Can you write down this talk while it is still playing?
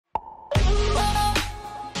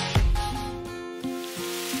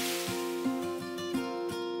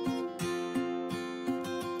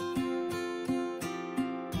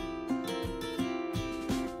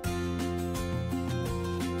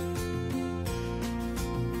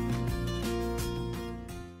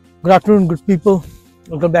Good afternoon, good people.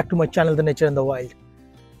 Welcome back to my channel, The Nature and the Wild.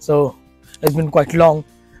 So, it's been quite long.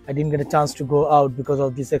 I didn't get a chance to go out because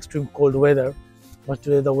of this extreme cold weather. But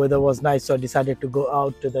today the weather was nice, so I decided to go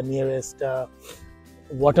out to the nearest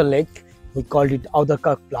water lake. We called it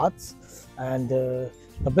Auderkak Platz. And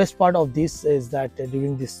the best part of this is that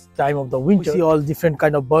during this time of the winter, we see all different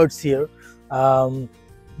kind of birds here.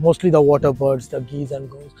 Mostly the water birds, the geese and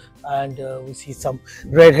goose. And we see some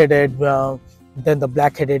red-headed, then the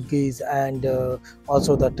black-headed geese, and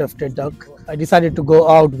also the tufted duck. I decided to go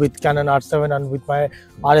out with Canon R7 and with my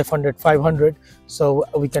RF 500, so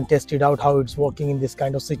we can test it out how it's working in this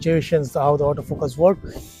kind of situations, how the autofocus work.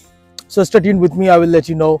 So stay tuned with me. I will let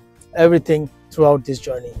you know everything throughout this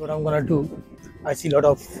journey. What I'm gonna do, I see a lot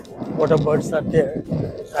of water birds are there,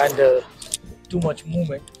 and too much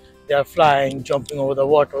movement. They are flying, jumping over the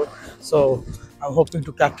water. So I'm hoping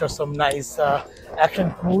to capture some nice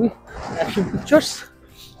action pictures.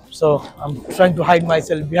 So I'm trying to hide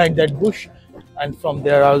myself behind that bush, and from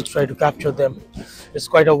there I'll try to capture them. It's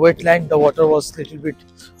quite a wetland. The water was a little bit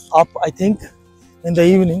up, I think, in the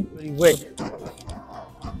evening, very wet.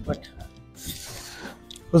 But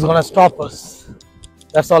who's gonna stop us?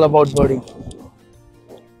 That's all about birding.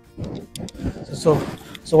 So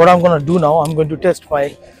what I'm gonna do now, I'm going to test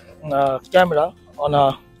my camera on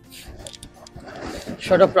a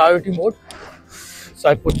shutter priority mode. So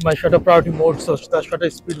I put my shutter priority mode, so the shutter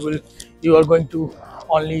speed you are going to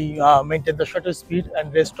only maintain the shutter speed,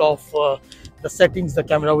 and rest of the settings the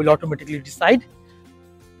camera will automatically decide.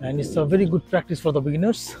 And it's a very good practice for the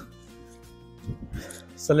beginners.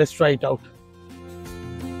 So let's try it out.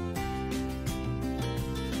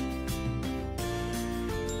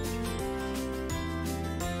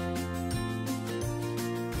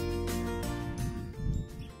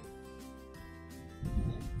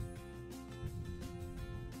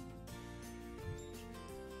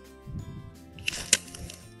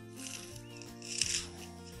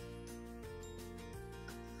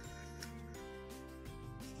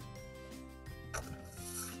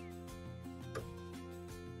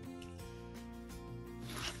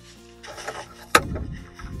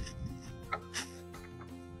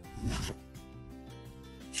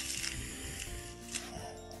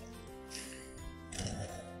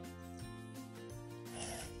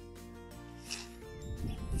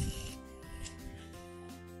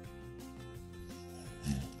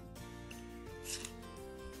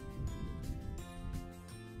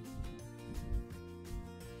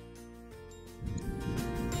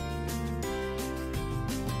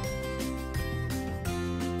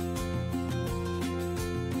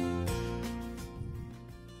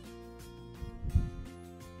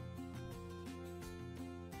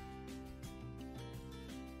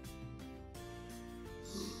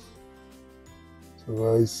 So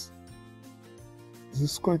guys, this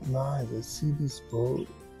is quite nice. I see these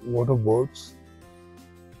water birds.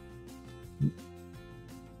 You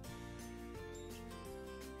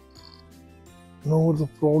know what's the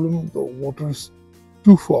problem? The water is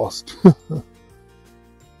too fast.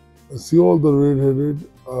 I see all the red-headed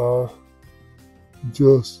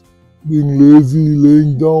just being lazy,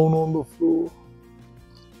 laying down on the floor.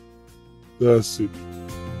 That's it.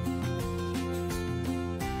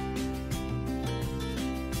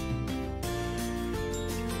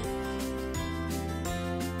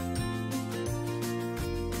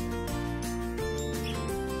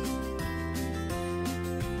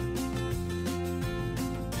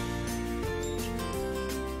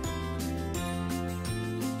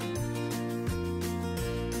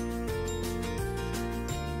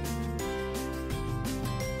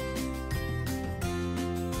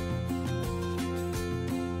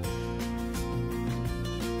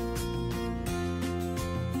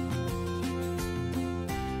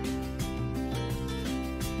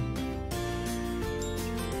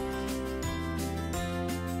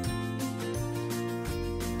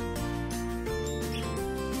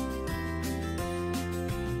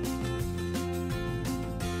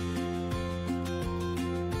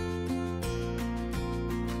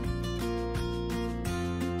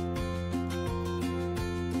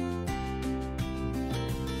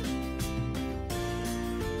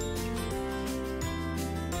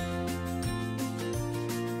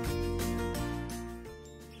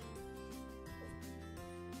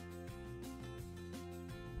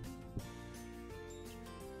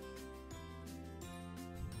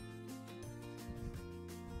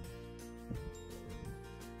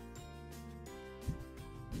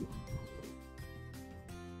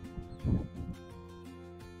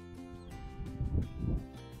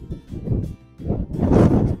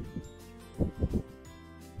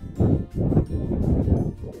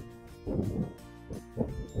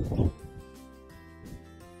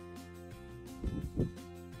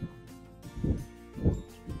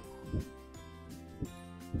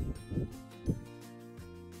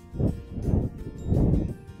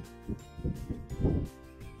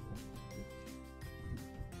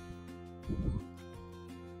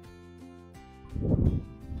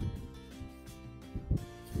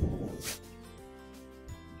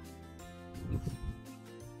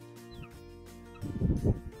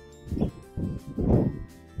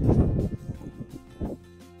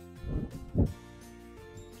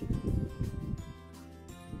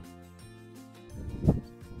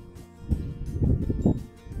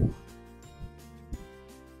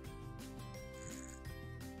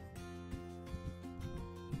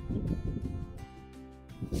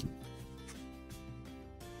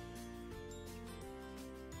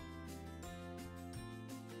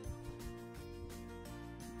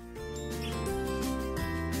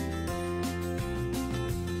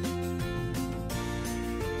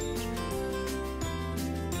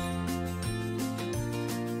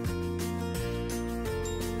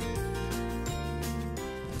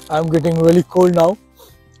 I'm getting really cold now,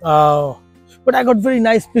 but I got very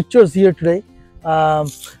nice pictures here today. Um,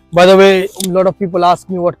 by the way, a lot of people ask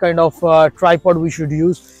me what kind of tripod we should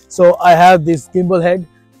use. So I have this gimbal head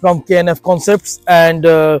from KNF Concepts, and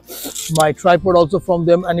my tripod also from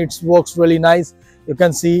them, and it works really nice. You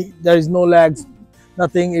can see there is no lags,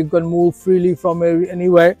 nothing. You can move freely from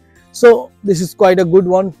anywhere. So this is quite a good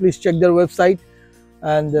one. Please check their website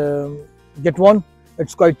and get one.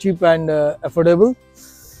 It's quite cheap and affordable.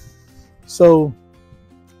 So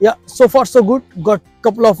yeah, so far so good. Got a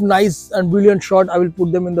couple of nice and brilliant shots. I will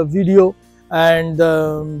put them in the video, and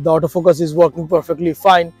the autofocus is working perfectly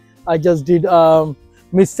fine. I just did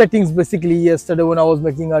miss settings basically yesterday when I was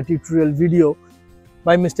making a tutorial video.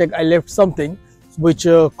 By mistake I left something which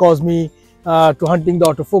caused me to hunting the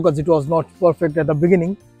autofocus. It was not perfect at the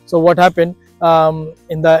beginning. So what happened,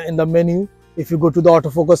 in the menu, if you go to the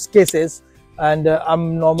autofocus cases, and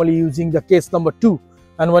I'm normally using the case number 2,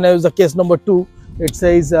 and when I use the case number 2, it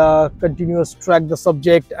says continuous track the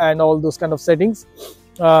subject and all those kind of settings.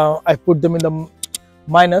 I put them in the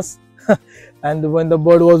minus and when the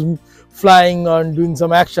bird was flying and doing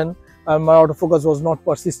some action, my autofocus was not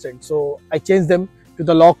persistent. So I changed them to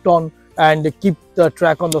the locked on and keep the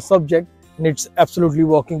track on the subject, and it's absolutely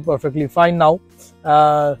working perfectly fine now.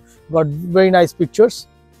 Got very nice pictures.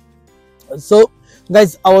 So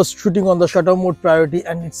guys, I was shooting on the shutter mode priority,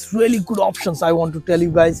 and it's really good options. I want to tell you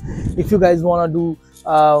guys, if you guys want to do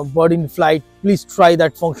bird in flight, please try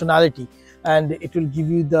that functionality, and it will give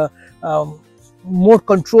you the more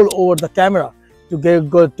control over the camera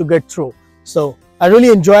to get through. So I really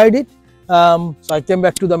enjoyed it. So I came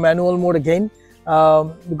back to the manual mode again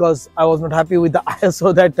because I was not happy with the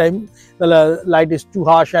ISO that time. The light is too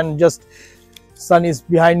harsh and just sun is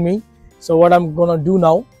behind me. So what I'm gonna do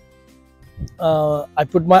now, I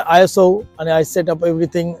put my ISO and I set up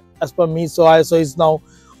everything as per me. So ISO is now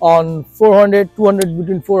on 400, 200,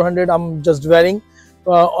 between 400. I'm just varying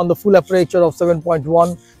on the full aperture of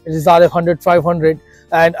 7.1. It is RF 100, 500,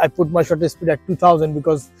 and I put my shutter speed at 2000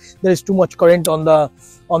 because there is too much current on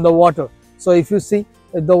the water. So if you see,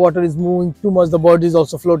 if the water is moving too much, the bird is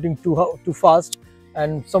also floating too fast,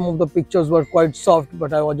 and some of the pictures were quite soft,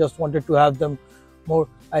 but I just wanted to have them more.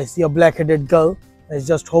 I see a black-headed gull. It's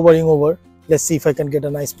just hovering over. Let's see if I can get a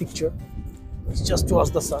nice picture. It's just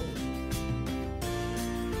towards the sun.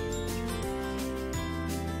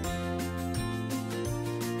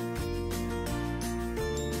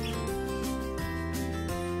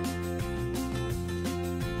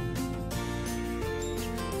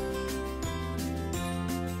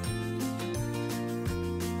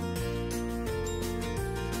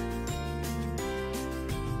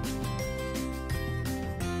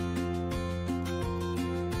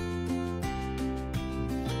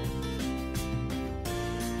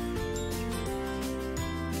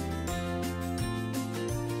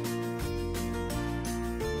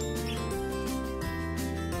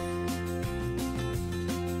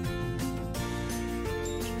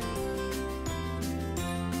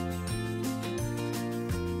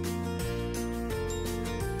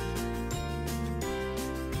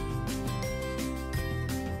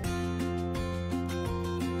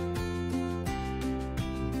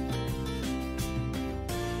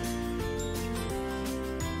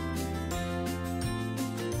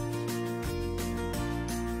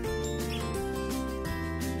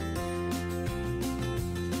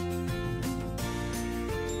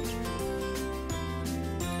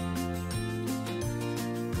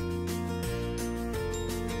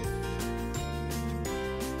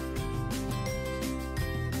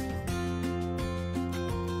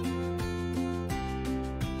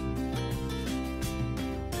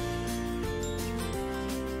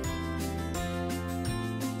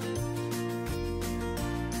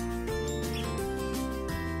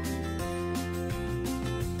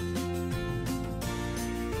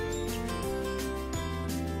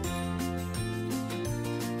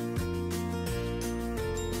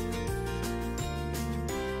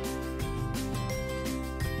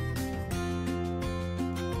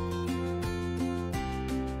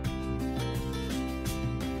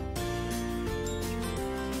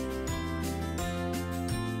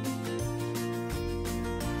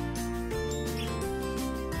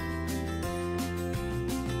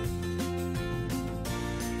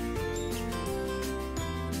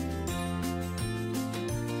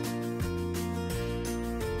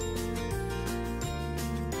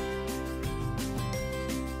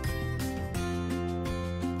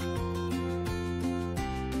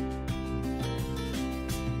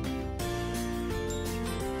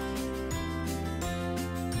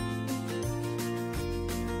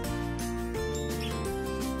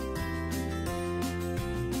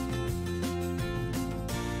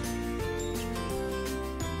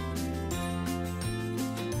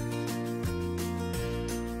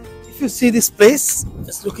 you see this place,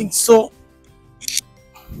 it's looking so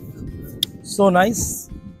nice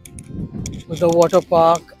with the water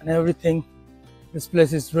park and everything. This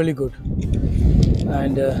place is really good.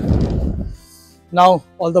 And now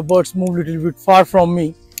all the birds move a little bit far from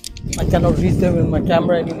me. I cannot reach them with my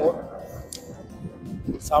camera anymore,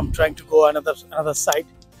 so I'm trying to go another side.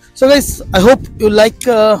 So guys, I hope you like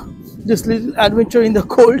this little adventure in the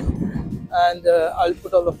cold, and I'll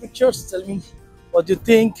put all the pictures. Tell me what you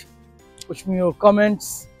think, push me your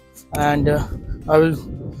comments, and I will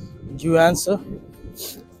give you answer.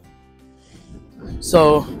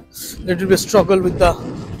 So little bit struggle with the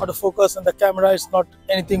autofocus and the camera. It's not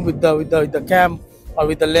anything with the cam or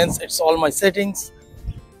with the lens, it's all my settings.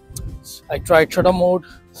 I tried shutter mode.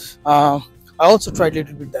 I also tried a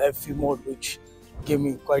little bit the FV mode, which gave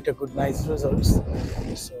me quite a good nice results.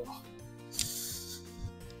 So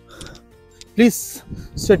please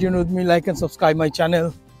stay tuned with me, like and subscribe my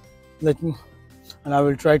channel. Let me, and I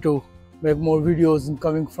will try to make more videos in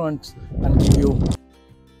coming fronts and give you